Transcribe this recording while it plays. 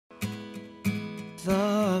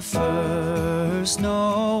The first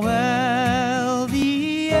Noel,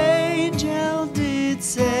 the angel did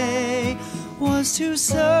say, was to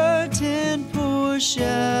certain poor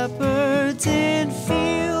shepherds in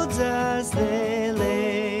fields as they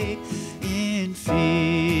lay, in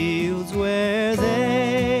fields where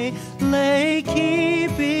they lay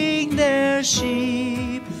keeping their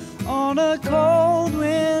sheep on a cold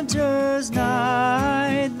winter's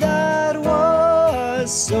night that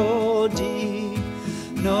was so deep.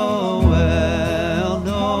 Noel,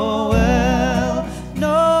 Noel,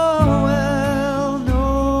 Noel,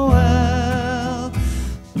 Noel,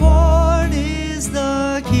 born is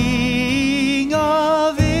the King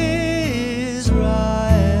of Israel.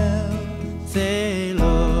 They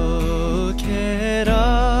looked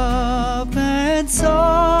up and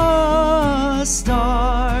saw a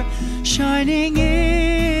star shining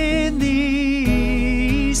in the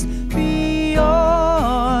east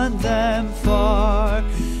beyond them far.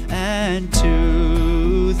 And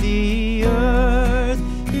to the earth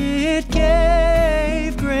it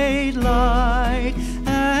gave great light,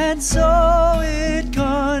 and so it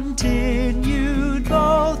continued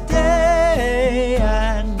both day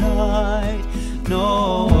and night.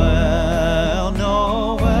 Noel,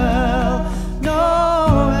 Noel,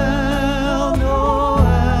 Noel,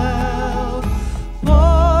 Noel,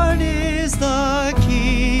 born is the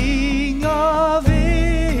King of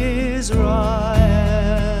Israel.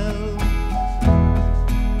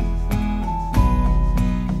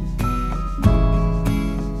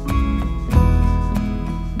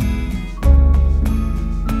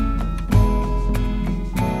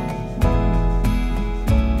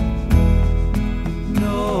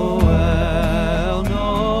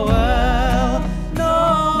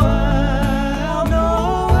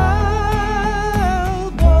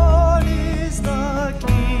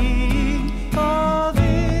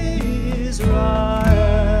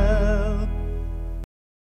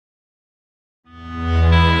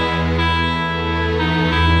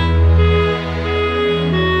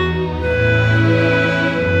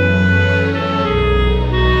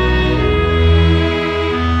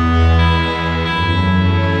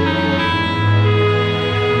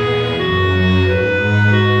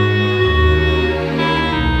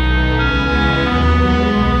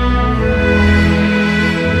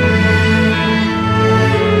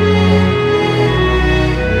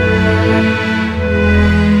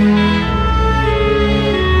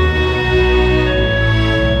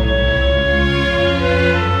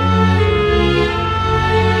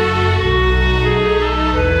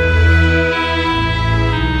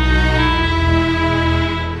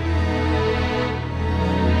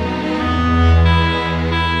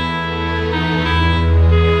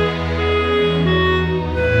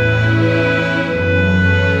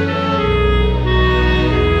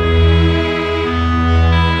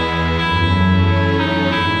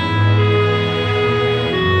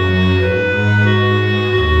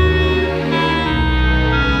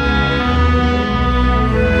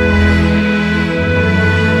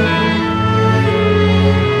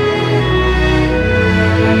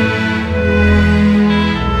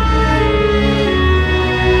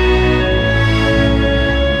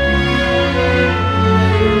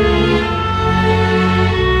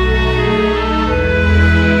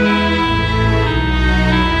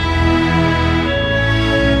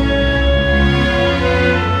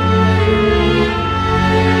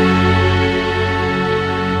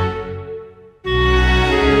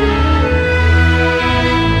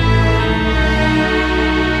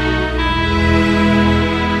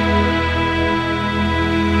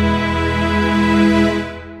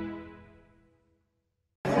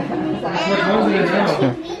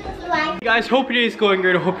 Guys, hope your day is going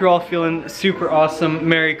great. I hope you're all feeling super awesome.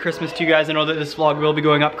 Merry Christmas to you guys. I know that this vlog will be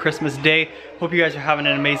going up Christmas Day. Hope you guys are having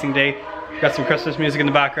an amazing day. Got some Christmas music in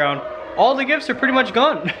the background. All the gifts are pretty much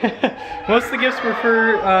gone. Most of the gifts were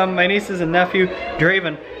for my nieces and nephew,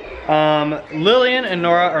 Draven. Lillian and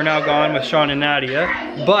Nora are now gone with Sean and Nadia,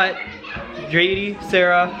 but JD,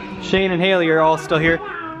 Sarah, Shane and Haley are all still here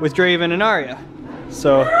with Draven and Arya.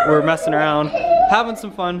 So we're messing around, having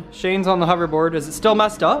some fun. Shane's on the hoverboard. Is it still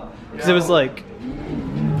messed up? Because it was like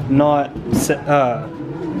not, I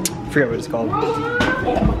forget what it's called.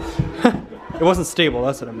 It wasn't stable,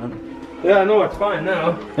 that's what I meant. Yeah, no, it's fine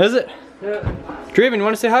now. Is it? Yeah. Draven, you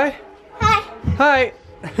want to say hi? Hi. Hi.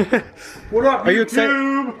 What up, Are you excited?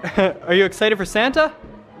 Are you excited for Santa?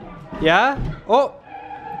 Yeah? Oh.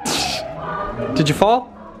 Did you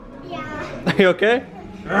fall? Yeah. Are you okay?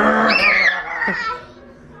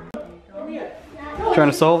 Trying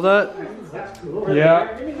to solve that? Yeah.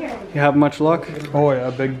 You have much luck? Oh yeah,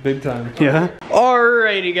 big time. Yeah.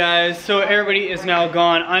 Alrighty guys, so everybody is now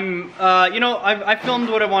gone. I'm, you know, I filmed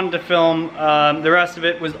what I wanted to film. The rest of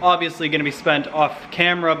it was obviously gonna be spent off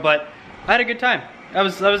camera, but I had a good time. That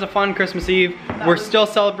was a fun Christmas Eve. We're still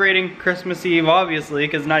celebrating Christmas Eve, obviously,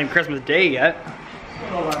 because it's not even Christmas Day yet.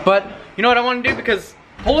 But, you know what I want to do? Because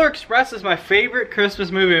Polar Express is my favorite Christmas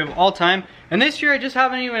movie of all time. And this year I just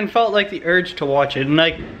haven't even felt like the urge to watch it. And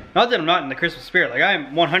like, not that I'm not in the Christmas spirit, like I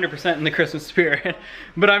am 100% in the Christmas spirit.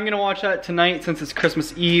 But I'm gonna watch that tonight since it's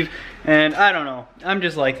Christmas Eve. And I don't know, I'm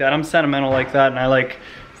just like that. I'm sentimental like that, and I like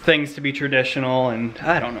things to be traditional, and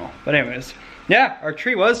I don't know. But anyways, yeah, our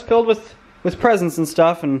tree was filled with presents and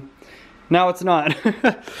stuff, and now it's not.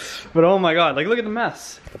 But oh my god, like look at the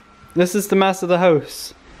mess. This is the mess of the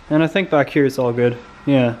house. And I think back here it's all good.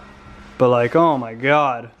 Yeah. But like, oh my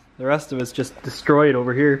god. The rest of it's just destroyed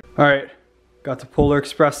over here. Alright. Got the Polar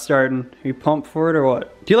Express starting. Are you pumped for it or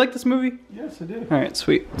what? Do you like this movie? Yes, I do. Alright,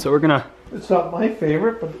 sweet. So we're gonna... It's not my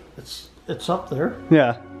favorite, but it's up there.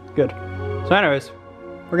 Yeah, good. So anyways,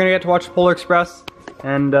 we're gonna get to watch the Polar Express,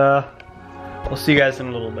 and we'll see you guys in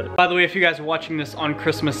a little bit. By the way, if you guys are watching this on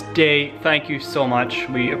Christmas Day, thank you so much.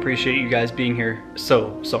 We appreciate you guys being here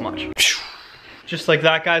so much. Just like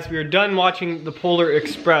that, guys, we are done watching the Polar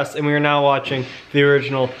Express, and we are now watching the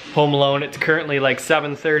original Home Alone. It's currently like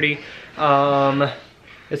 7:30.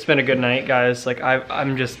 It's been a good night, guys. Like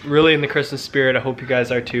I'm just really in the Christmas spirit. I hope you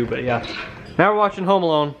guys are too, but yeah. Now we're watching Home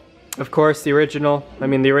Alone. Of course, the original. I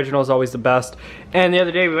mean, the original is always the best. And the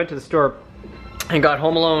other day we went to the store and got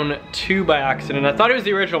Home Alone 2 by accident. I thought it was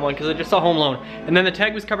the original one because I just saw Home Alone. And then the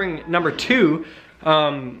tag was covering number 2,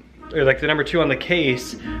 or like the number 2 on the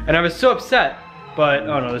case. And I was so upset. But,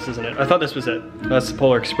 oh no, this isn't it. I thought this was it. That's the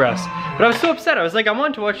Polar Express. But I was so upset. I was like, I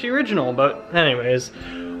wanted to watch the original. But anyways,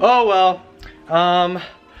 oh well.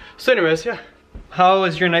 So anyways, yeah. How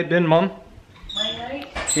has your night been, Mom? My night?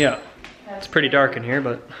 Yeah. It's pretty dark in here,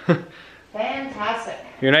 but... Fantastic.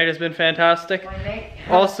 Your night has been fantastic. My night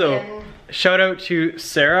has Also, been... shout out to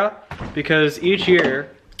Sarah, because each year,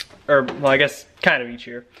 or well, I guess kind of each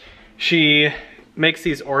year, she makes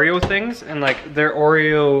these Oreo things, and like they're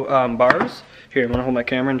Oreo bars. Here, you wanna hold my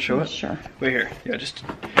camera and show it? Sure. Wait here, yeah, just.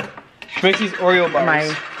 She makes these Oreo bars. Am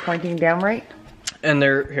I pointing down right? And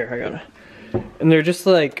they're, here, I got it. And they're just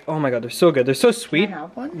like, oh my god, they're so good. They're so sweet. Can I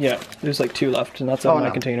have one? Yeah, there's like 2 left, and that's out of my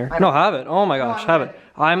no. container. I No, don't- have it. Oh my gosh, have it.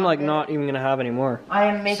 I'm like good. not even gonna have any more. I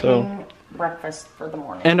am making So- breakfast for the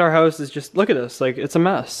morning. And our house is just, look at this, like it's a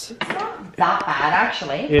mess. It's not that bad,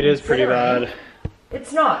 actually. It is pretty considering. bad.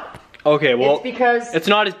 It's not. Okay, well, It's because... it's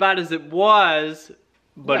not as bad as it was,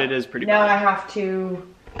 but Yeah. it is pretty Now bad. I have to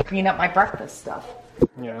clean up my breakfast stuff.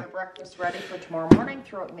 Yeah. My breakfast ready for tomorrow morning,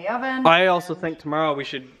 throw it in the oven. I also think tomorrow we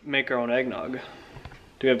should make our own eggnog. Do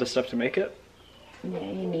we have the stuff to make it? Yeah,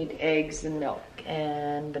 you need eggs and milk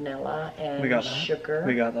and vanilla and We got that. sugar.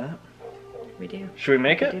 We got that. We do. Should we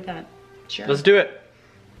make Do it? that. Sure. Let's do it.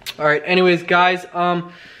 All right. Anyways, guys.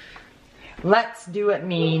 Let's do it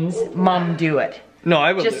means Mom do it. No,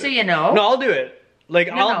 I will. Just do so it. you know. No, I'll do it. Like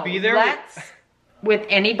I'll No, be there. Let's with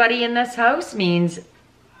anybody in this house means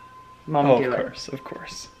Mom Oh, do of it. course, of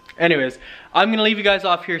course. Anyways, I'm gonna leave you guys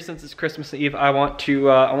off here since it's Christmas Eve. I want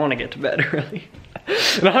to get to bed early.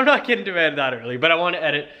 No, I'm not getting to bed that early, but I want to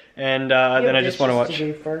edit, and then I just want to watch. To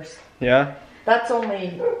do first. Yeah. That's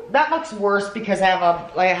only that looks worse because I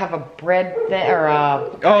have a bread or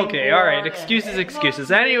a. Okay, all right. Excuses,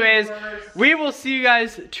 excuses. Anyways, we will see you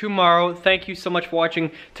guys tomorrow. Thank you so much for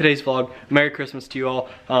watching today's vlog. Merry Christmas to you all.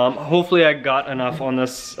 Hopefully I got enough on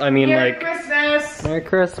this. I mean, Merry like. Christmas. Merry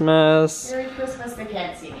Christmas. Merry Christmas. They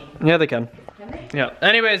can't see me. Yeah, they can. Can they? Yeah.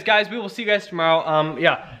 Anyways, guys, we will see you guys tomorrow.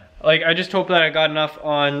 Yeah. Like, I just hope that I got enough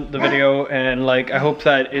on the video, and like, I hope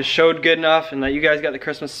that it showed good enough, and that you guys got the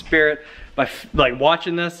Christmas spirit by like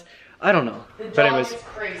watching this. I don't know. The But dog anyways, is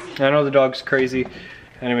crazy. I know the dog's crazy.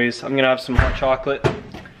 Anyways, I'm gonna have some hot chocolate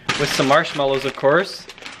with some marshmallows, of course,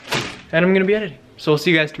 and I'm gonna be editing. So we'll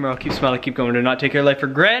see you guys tomorrow. Keep smiling, keep going. Do not take your life for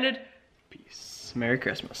granted. Peace. Merry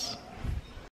Christmas.